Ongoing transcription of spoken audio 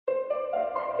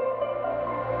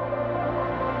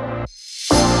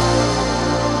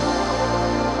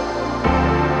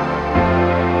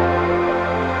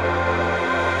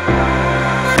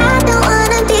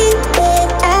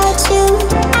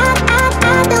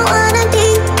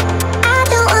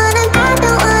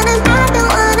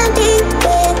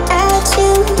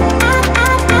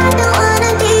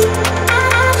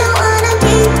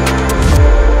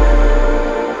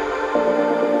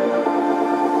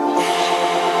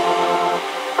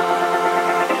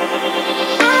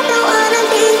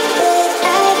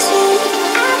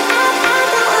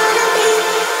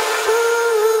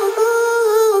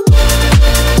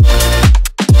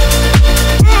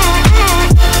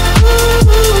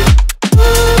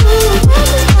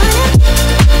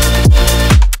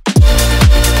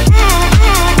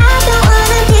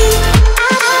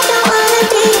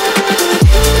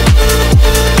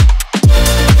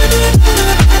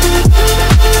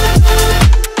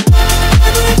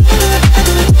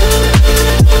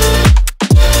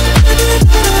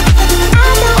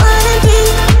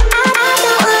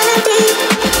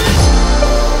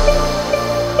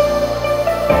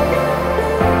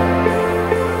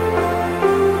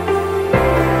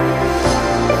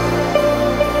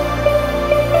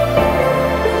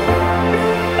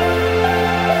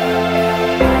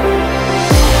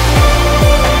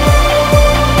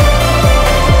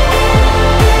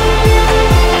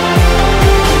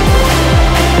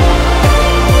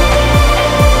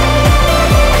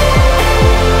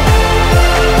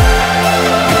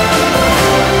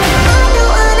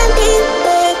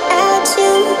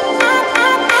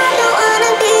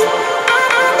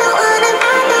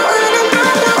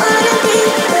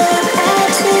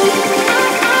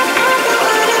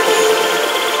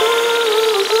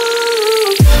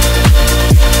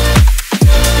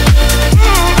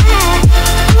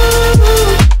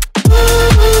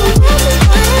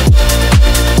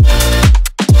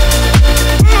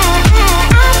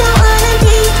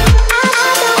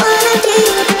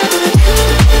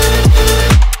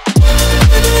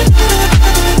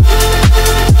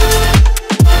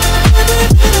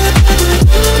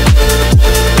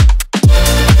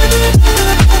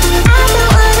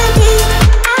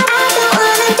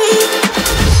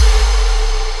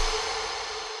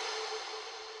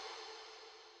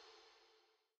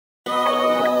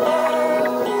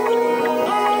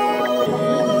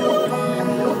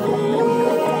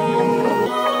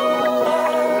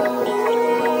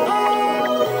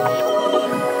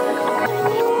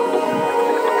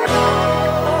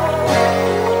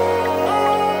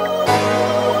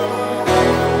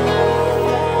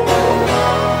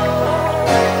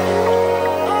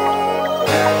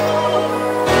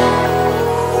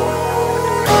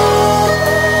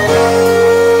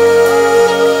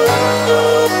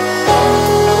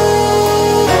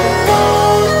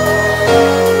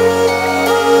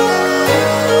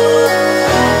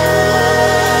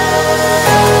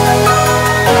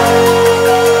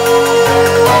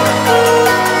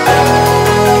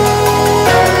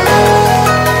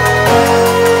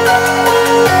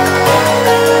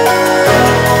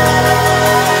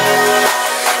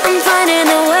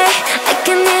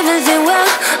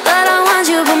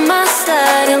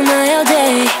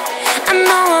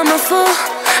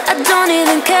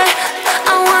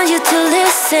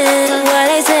listen to what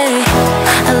I say.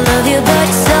 I love you but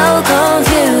it's so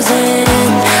confusing.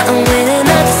 I'm winning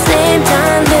at the same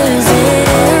time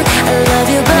losing. I love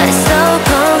you but it's so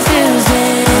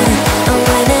confusing. I'm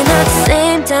winning at the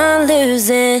same time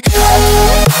losing.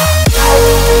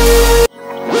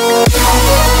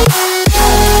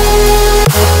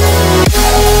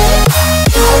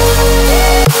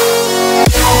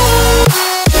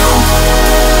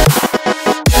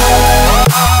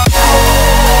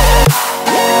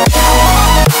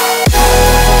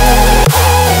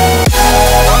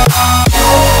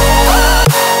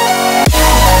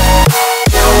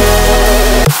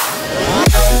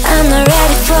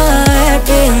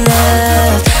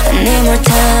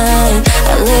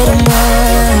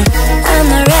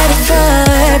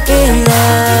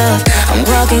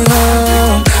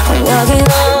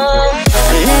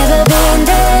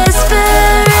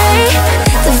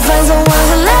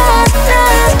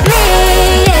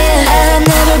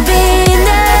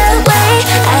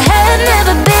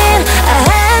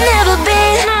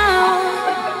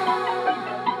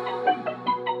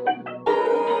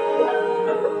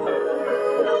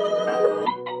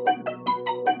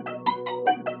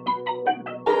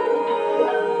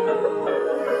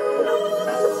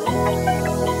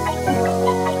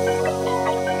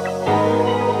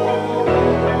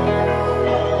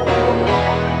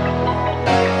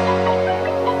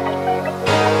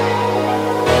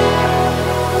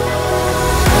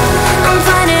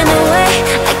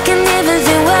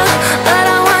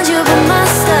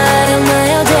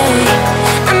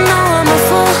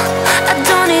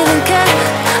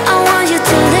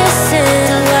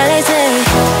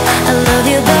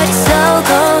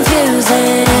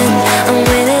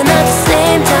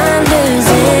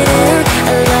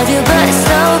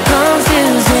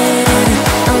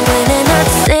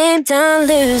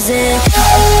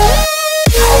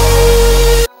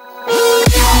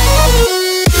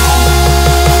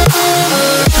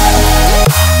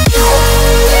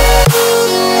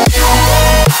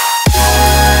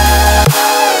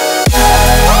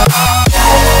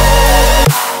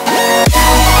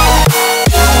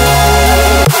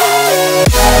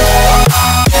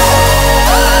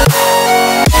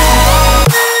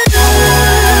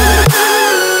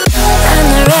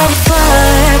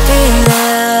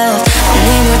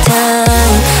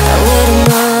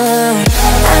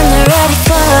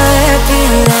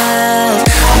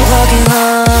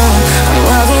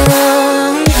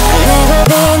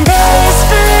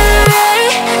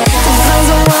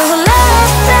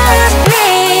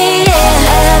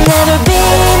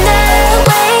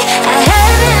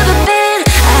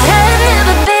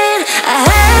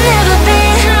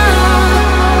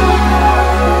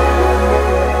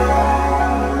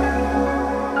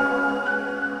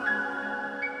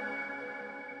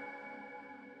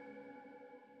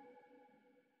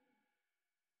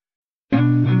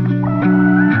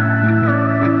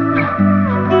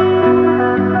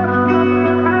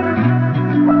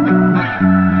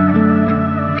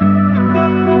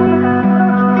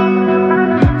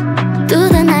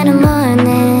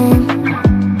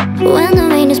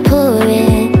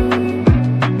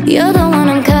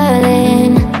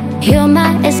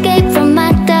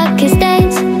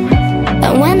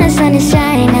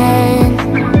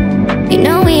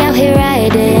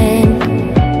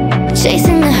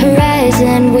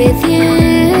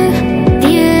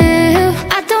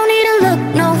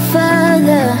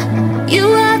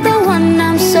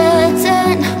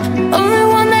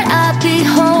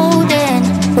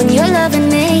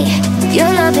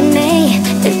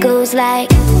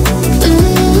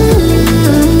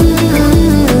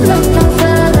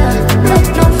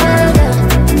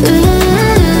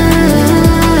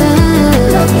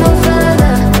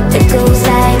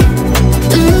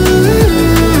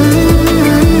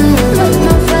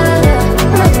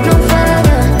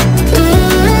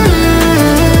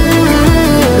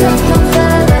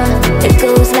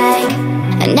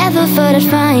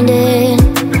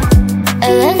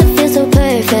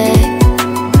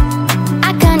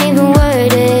 I can't even word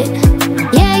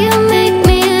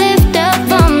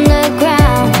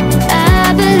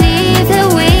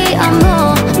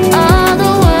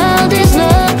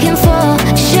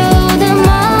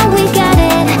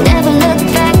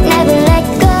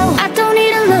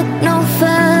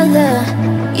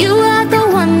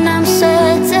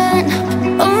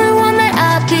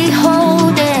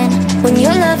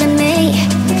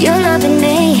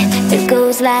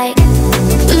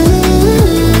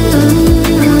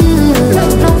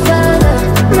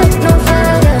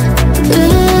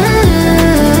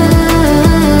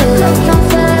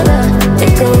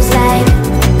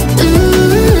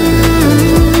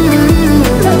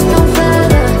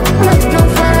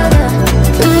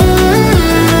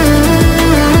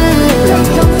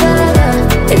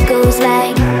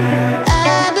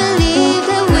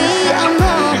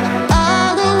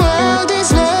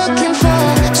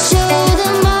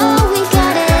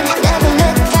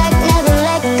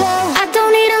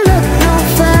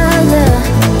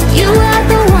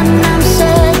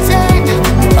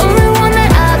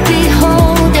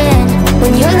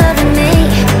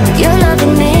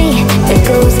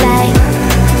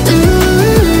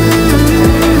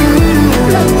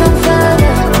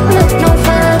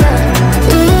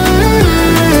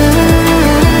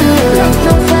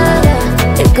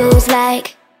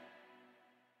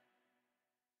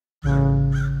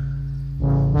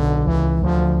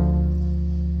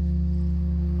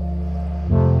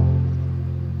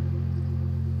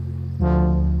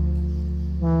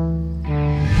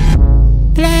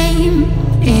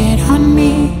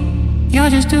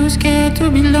to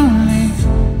be lonely.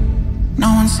 No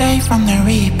one's safe from the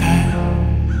reaper,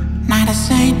 not a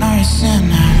saint nor a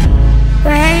sinner.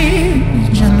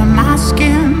 Rage under my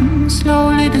skin,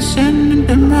 slowly descend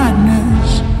into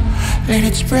madness. Let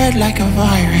it spread like a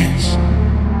virus,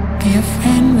 be a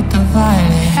friend with the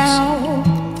violence.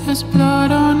 Help, there's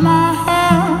blood on my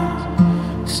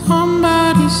hands.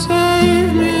 Somebody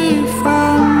save me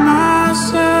from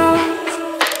myself.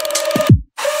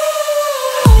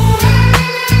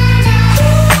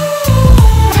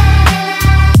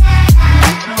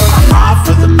 I'm off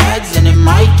of the meds and it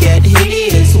might get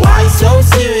hideous. Why so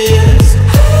serious?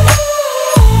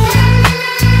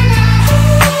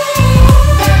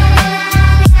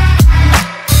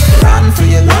 Run for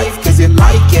your life, cause it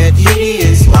might get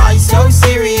hideous. Why so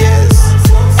serious?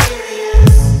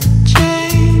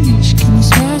 Change, can you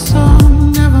swear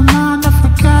some? Never mind, I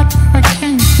forgot where I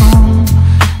came from.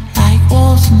 Like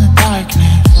wolves in the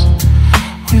darkness,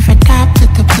 we've adapted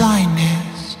to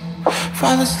blindness.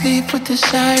 Fall asleep with the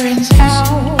sirens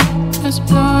out. There's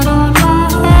blood on my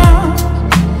hands.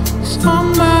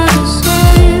 Somebody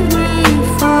save me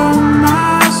from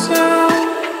myself.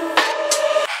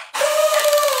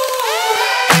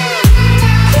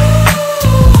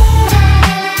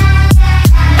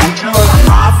 I'm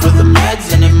off of the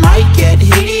meds and it might get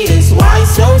hideous. Why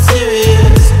so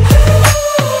serious?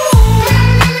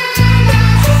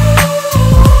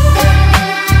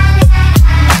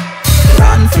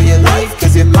 Run for your life,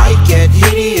 cause it might get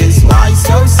hideous. Why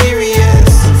so serious?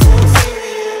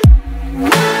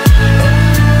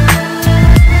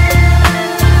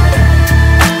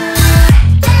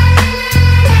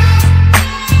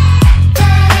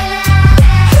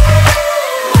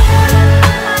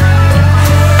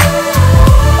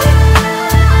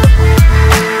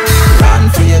 Run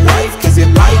for your life, cause it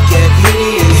might get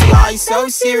hideous. Why so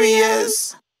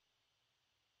serious?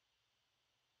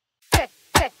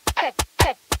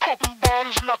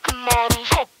 Bottles knocking models,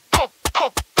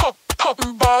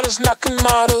 popping bottles knocking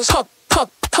models,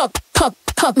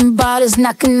 Popping bottles,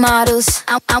 knocking models.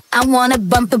 I wanna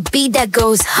bump a beat that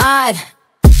goes hard.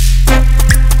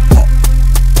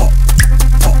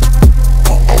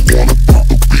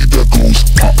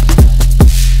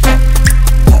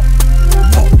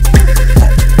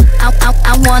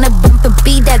 I wanna bump a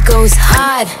beat that goes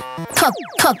hard.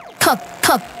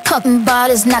 Popping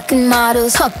bottles, knocking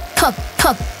models.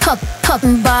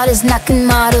 Popping bottles, knocking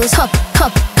models.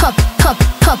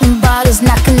 Popping bottles,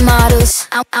 knocking models.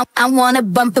 I wanna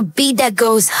bump a beat that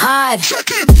goes hard.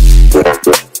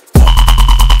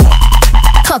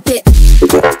 Pop it.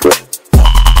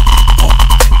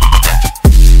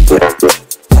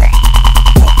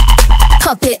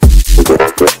 Pop it.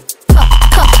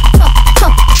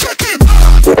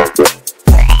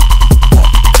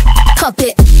 Pop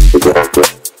it.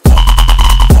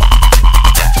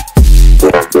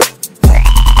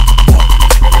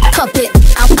 Pop it.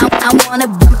 I wanna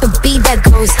bump a beat that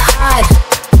goes hard.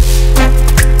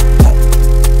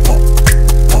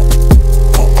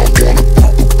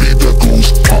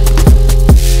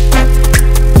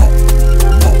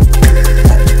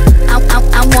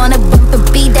 I wanna bump a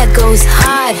beat that goes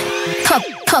hard.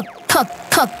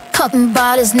 Popping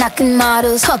bottles, knocking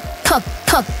models.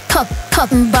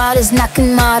 Popping bottles,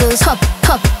 knocking models.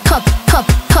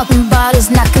 Popping bottles,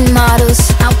 knocking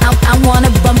models. I wanna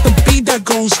bump a beat that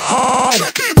goes hard.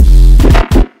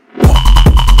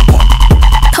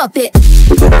 Pop it.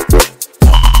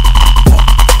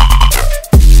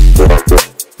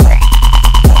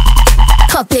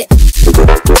 Pop it.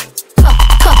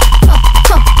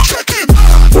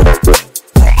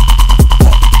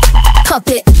 Pop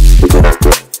it.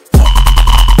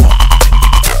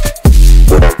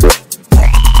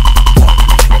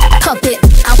 Pop it.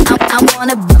 I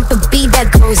wanna bump a beat that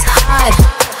goes hard.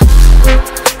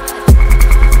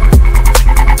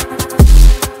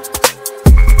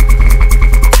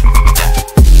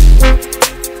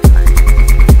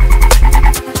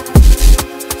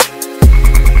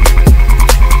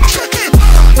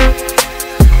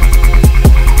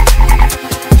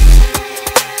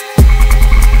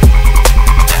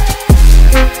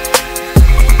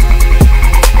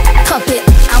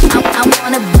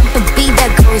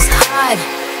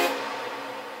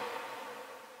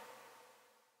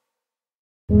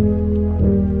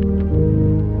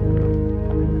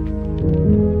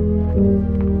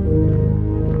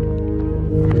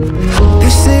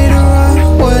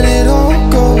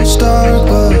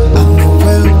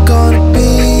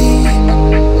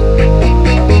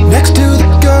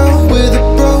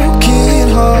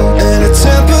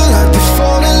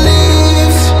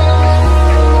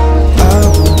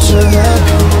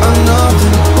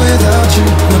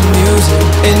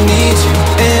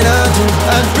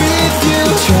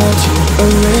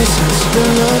 erase us. The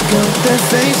look on their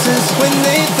faces when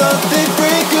they thought they'd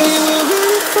break us. We were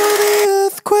ready for the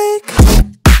earthquake.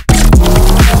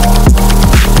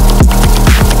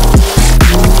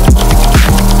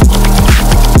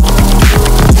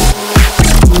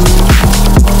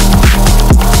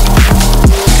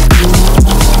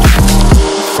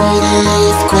 For the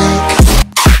earthquake.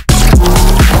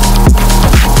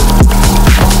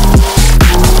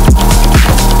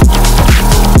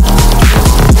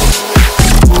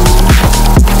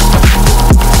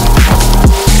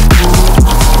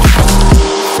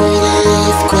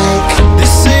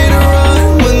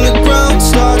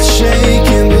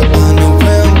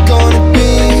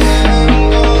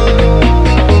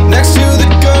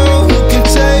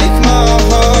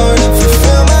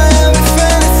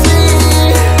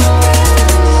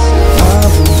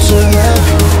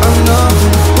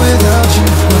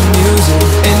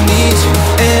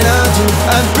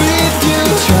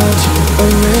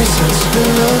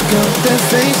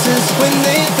 Faces when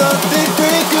they thought they